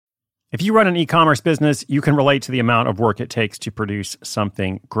If you run an e-commerce business, you can relate to the amount of work it takes to produce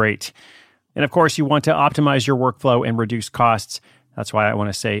something great. And of course, you want to optimize your workflow and reduce costs. That's why I want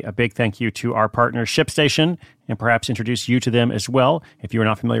to say a big thank you to our partner, ShipStation, and perhaps introduce you to them as well. If you are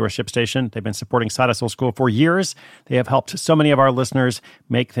not familiar with ShipStation, they've been supporting Side Hustle School for years. They have helped so many of our listeners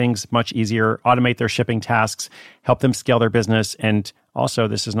make things much easier, automate their shipping tasks, help them scale their business, and also,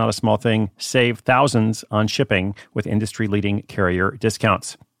 this is not a small thing, save thousands on shipping with industry-leading carrier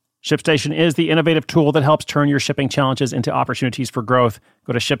discounts. ShipStation is the innovative tool that helps turn your shipping challenges into opportunities for growth.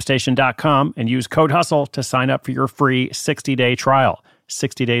 Go to ShipStation.com and use code HUSTLE to sign up for your free 60-day trial.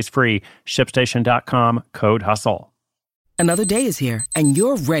 60 days free. ShipStation.com, code HUSTLE. Another day is here, and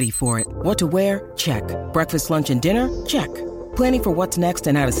you're ready for it. What to wear? Check. Breakfast, lunch, and dinner? Check. Planning for what's next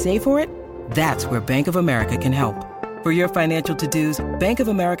and how to save for it? That's where Bank of America can help. For your financial to-dos, Bank of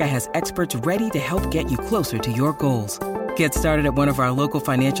America has experts ready to help get you closer to your goals. Get started at one of our local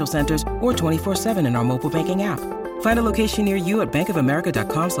financial centers or 24/7 in our mobile banking app. Find a location near you at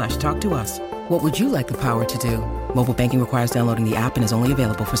bankofamerica.com/talktous. What would you like the power to do? Mobile banking requires downloading the app and is only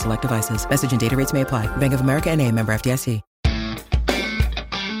available for select devices. Message and data rates may apply. Bank of America N.A., member FDIC.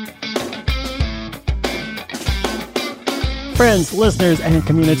 Friends, listeners, and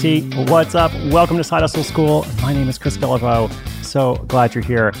community, what's up? Welcome to Side Hustle School. My name is Chris Guillebeau. So glad you're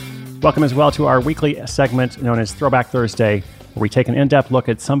here. Welcome as well to our weekly segment known as Throwback Thursday, where we take an in-depth look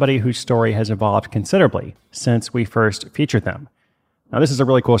at somebody whose story has evolved considerably since we first featured them. Now, this is a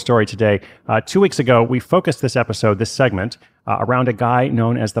really cool story today. 2 weeks ago, we focused this segment, around a guy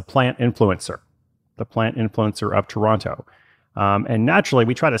known as the Plant Influencer of Toronto. And naturally,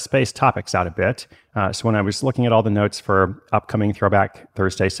 we try to space topics out a bit. So when I was looking at all the notes for upcoming Throwback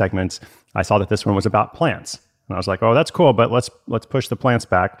Thursday segments, I saw that this one was about plants. And I was like, oh, that's cool, but let's push the plants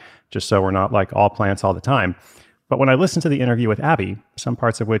back just so we're not like all plants all the time. But when I listened to the interview with Abby, some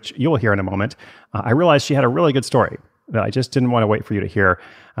parts of which you'll hear in a moment, I realized she had a really good story that I just didn't want to wait for you to hear.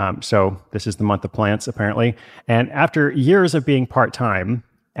 So this is the month of plants, apparently. And after years of being part-time,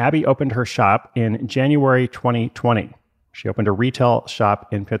 Abby opened her shop in January 2020. She opened a retail shop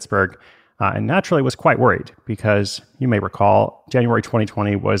in Pittsburgh, and naturally was quite worried because you may recall January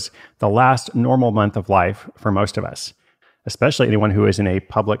 2020 was the last normal month of life for most of us, especially anyone who is in a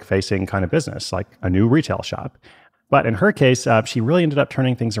public-facing kind of business, like a new retail shop. But in her case, she really ended up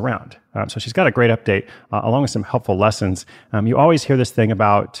turning things around. So she's got a great update along with some helpful lessons. You always hear this thing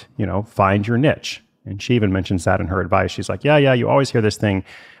about, find your niche. And she even mentions that in her advice. She's like, yeah, you always hear this thing,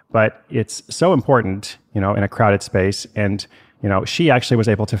 but it's so important, in a crowded space. And she actually was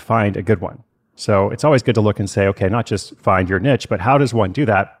able to find a good one. So it's always good to look and say, okay, not just find your niche, but how does one do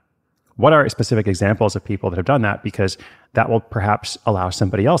that? What are specific examples of people that have done that? Because that will perhaps allow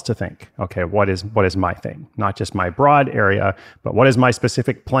somebody else to think, okay, what is my thing? Not just my broad area, but what is my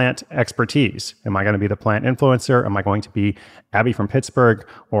specific plant expertise? Am I going to be the plant influencer? Am I going to be Abby from Pittsburgh?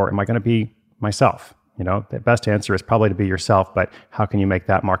 Or am I going to be myself? The best answer is probably to be yourself, but how can you make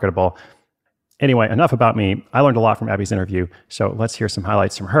that marketable? Anyway, enough about me. I learned a lot from Abby's interview, so let's hear some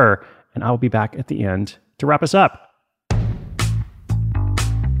highlights from her, and I will be back at the end to wrap us up.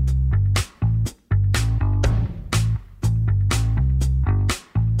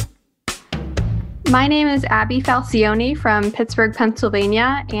 My name is Abby Falcioni from Pittsburgh,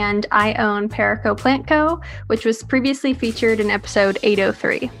 Pennsylvania, and I own Perico Plant Co., which was previously featured in episode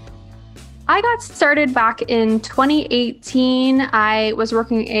 803. I got started back in 2018. I was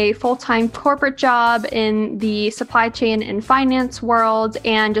working a full-time corporate job in the supply chain and finance world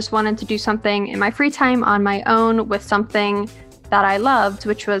and just wanted to do something in my free time on my own with something that I loved,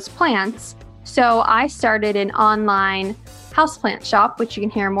 which was plants. So I started an online houseplant shop, which you can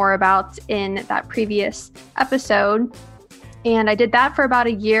hear more about in that previous episode. And I did that for about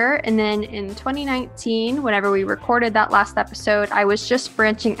a year. And then in 2019, whenever we recorded that last episode, I was just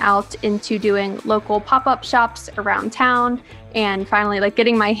branching out into doing local pop-up shops around town and finally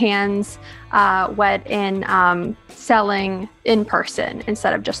getting my hands wet in selling in person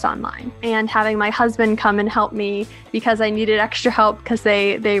instead of just online. And having my husband come and help me because I needed extra help because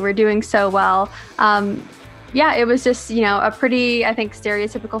they were doing so well. It was just, a pretty, I think,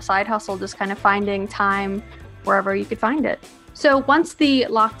 stereotypical side hustle, just kind of finding time wherever you could find it. So once the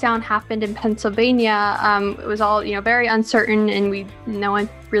lockdown happened in Pennsylvania, it was all, very uncertain and no one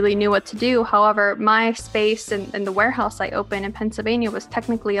really knew what to do. However, my space and the warehouse I opened in Pennsylvania was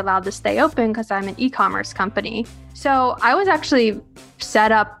technically allowed to stay open because I'm an e-commerce company. So I was actually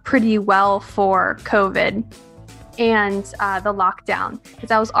set up pretty well for COVID and the lockdown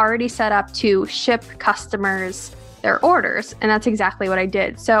because I was already set up to ship customers their orders. And that's exactly what I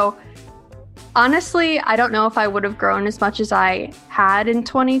did. So Honestly, I don't know if I would have grown as much as I had in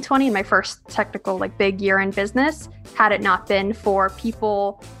 2020, my first technical big year in business, had it not been for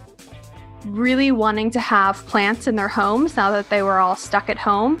people really wanting to have plants in their homes now that they were all stuck at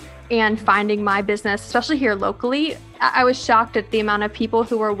home, and finding my business, especially here locally. I was shocked at the amount of people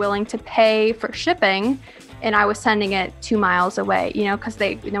who were willing to pay for shipping, and I was sending it 2 miles away, because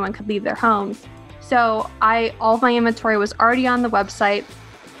no one could leave their homes. So all of my inventory was already on the website.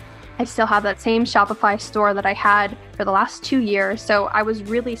 I still have that same Shopify store that I had for the last 2 years. So I was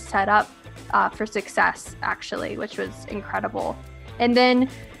really set up for success, actually, which was incredible. And then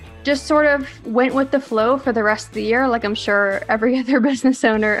just sort of went with the flow for the rest of the year, like I'm sure every other business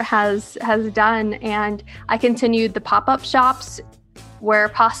owner has done. And I continued the pop-up shops where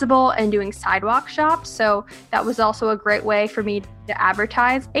possible and doing sidewalk shops. So that was also a great way for me to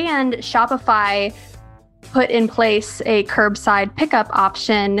advertise. And Shopify put in place a curbside pickup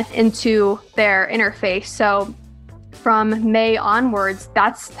option into their interface. So from May onwards,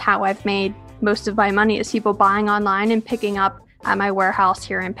 that's how I've made most of my money, is people buying online and picking up at my warehouse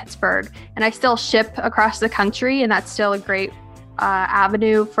here in Pittsburgh. And I still ship across the country, and that's still a great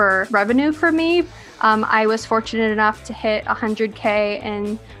avenue for revenue for me. I was fortunate enough to hit 100K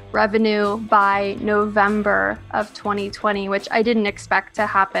in revenue by November of 2020, which I didn't expect to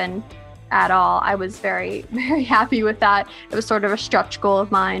happen at all. I was very, very happy with that. It was sort of a stretch goal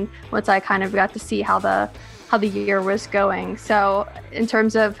of mine once I kind of got to see how the year was going. So in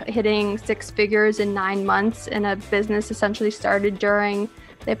terms of hitting 6 figures in 9 months in a business essentially started during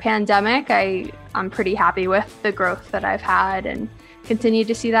the pandemic, I'm pretty happy with the growth that I've had and continue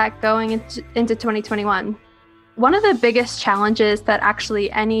to see that going into 2021. One of the biggest challenges that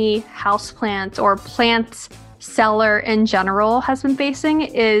actually any houseplant or plant seller in general has been facing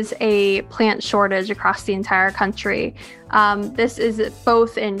is a plant shortage across the entire country. This is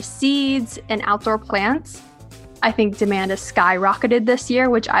both in seeds and outdoor plants. I think demand has skyrocketed this year,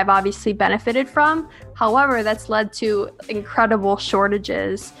 which I've obviously benefited from. However, that's led to incredible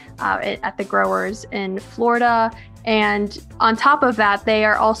shortages at the growers in Florida. And on top of that, they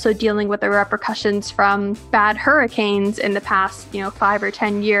are also dealing with the repercussions from bad hurricanes in the past, 5 or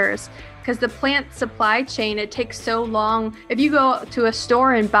 10 years. Because the plant supply chain, it takes so long. If you go to a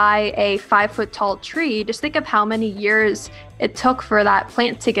store and buy a 5-foot tall tree, just think of how many years it took for that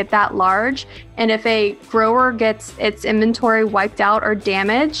plant to get that large. And if a grower gets its inventory wiped out or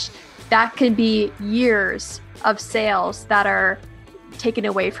damaged, that could be years of sales that are taken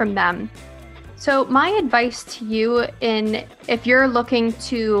away from them. So my advice to you, if you're looking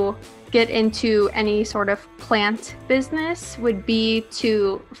to get into any sort of plant business, would be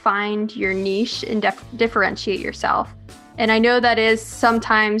to find your niche and differentiate yourself. And I know that is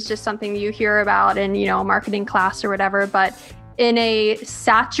sometimes just something you hear about in, a marketing class or whatever, but in a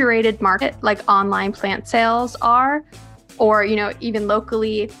saturated market like online plant sales are, or, even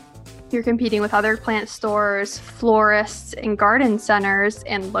locally, you're competing with other plant stores, florists, and garden centers,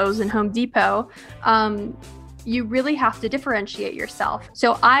 and Lowe's and Home Depot. You really have to differentiate yourself.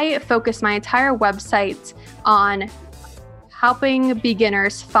 So I focus my entire website on helping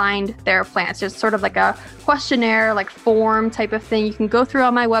beginners find their plants. It's sort of like a questionnaire, form type of thing you can go through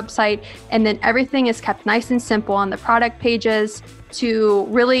on my website. And then everything is kept nice and simple on the product pages to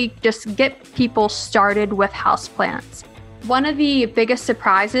really just get people started with houseplants. One of the biggest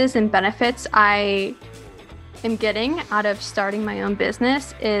surprises and benefits I am getting out of starting my own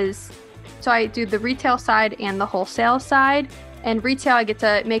business is, so I do the retail side and the wholesale side. And retail, I get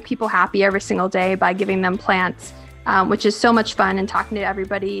to make people happy every single day by giving them plants, which is so much fun, and talking to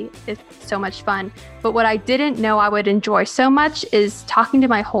everybody is so much fun. But what I didn't know I would enjoy so much is talking to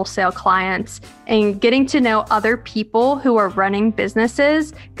my wholesale clients and getting to know other people who are running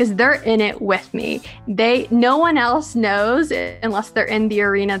businesses, because they're in it with me. No one else knows unless they're in the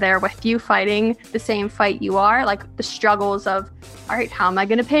arena there with you, fighting the same fight you are, like the struggles of, all right, how am I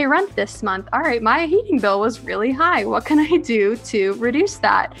going to pay rent this month? All right, my heating bill was really high. What can I do to reduce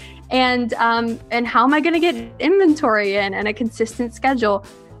that? And how am I going to get inventory in and a consistent schedule?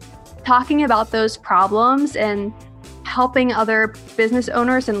 Talking about those problems and helping other business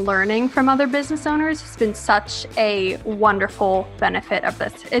owners and learning from other business owners has been such a wonderful benefit of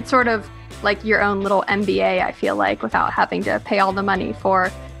this. It's sort of like your own little MBA, I feel like, without having to pay all the money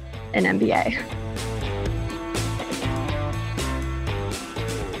for an MBA.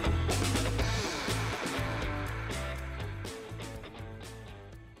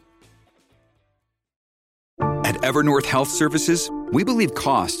 At Evernorth Health Services, we believe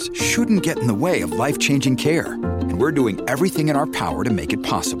costs shouldn't get in the way of life-changing care, and we're doing everything in our power to make it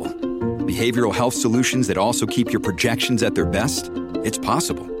possible. Behavioral health solutions that also keep your projections at their best? It's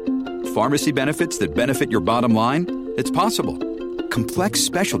possible. Pharmacy benefits that benefit your bottom line? It's possible. Complex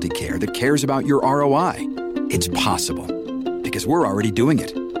specialty care that cares about your ROI? It's possible. Because we're already doing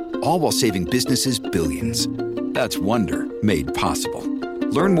it. All while saving businesses billions. That's Wonder made possible.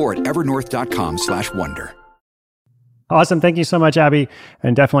 Learn more at evernorth.com/wonder. Awesome. Thank you so much, Abby.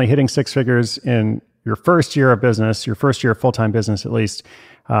 And definitely hitting six figures in your first year of business, your first year of full-time business at least,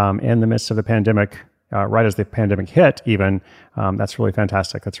 in the midst of the pandemic, right as the pandemic hit even. That's really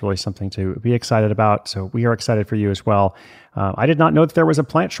fantastic. That's really something to be excited about. So we are excited for you as well. I did not know that there was a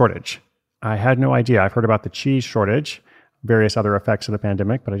plant shortage. I had no idea. I've heard about the cheese shortage, various other effects of the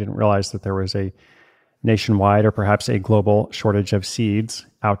pandemic, but I didn't realize that there was a nationwide or perhaps a global shortage of seeds,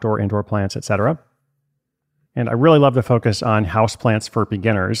 outdoor, indoor plants, etc. And I really love the focus on houseplants for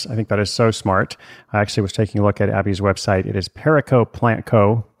beginners. I think that is so smart. I actually was taking a look at Abby's website. It is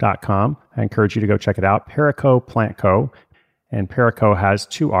pericoplantco.com. I encourage you to go check it out, Perico Plant Co. And Perico has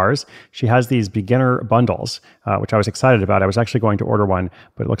 2 R's. She has these beginner bundles, which I was excited about. I was actually going to order one,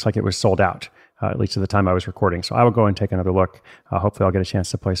 but it looks like it was sold out, at least at the time I was recording. So I will go and take another look. Hopefully I'll get a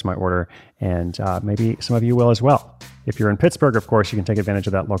chance to place my order, and maybe some of you will as well. If you're in Pittsburgh, of course, you can take advantage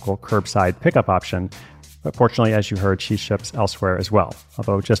of that local curbside pickup option. But fortunately, as you heard, she ships elsewhere as well,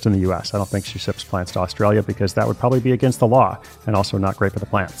 although just in the US. I don't think she ships plants to Australia because that would probably be against the law and also not great for the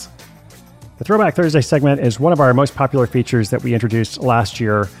plants. The Throwback Thursday segment is one of our most popular features that we introduced last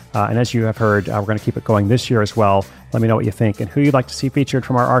year. And as you have heard, we're going to keep it going this year as well. Let me know what you think and who you'd like to see featured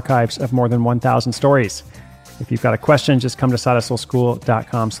from our archives of more than 1,000 stories. If you've got a question, just come to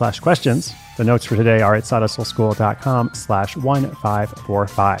sidehustleschool.com/questions. The notes for today are at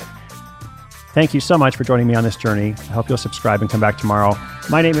sidehustleschool.com/1545. Thank you so much for joining me on this journey. I hope you'll subscribe and come back tomorrow.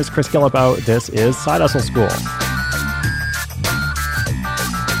 My name is Chris Guillebeau. This is Side Hustle School.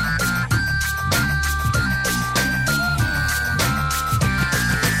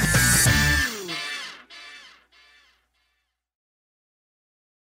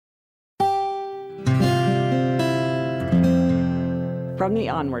 From the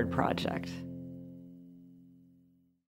Onward Project.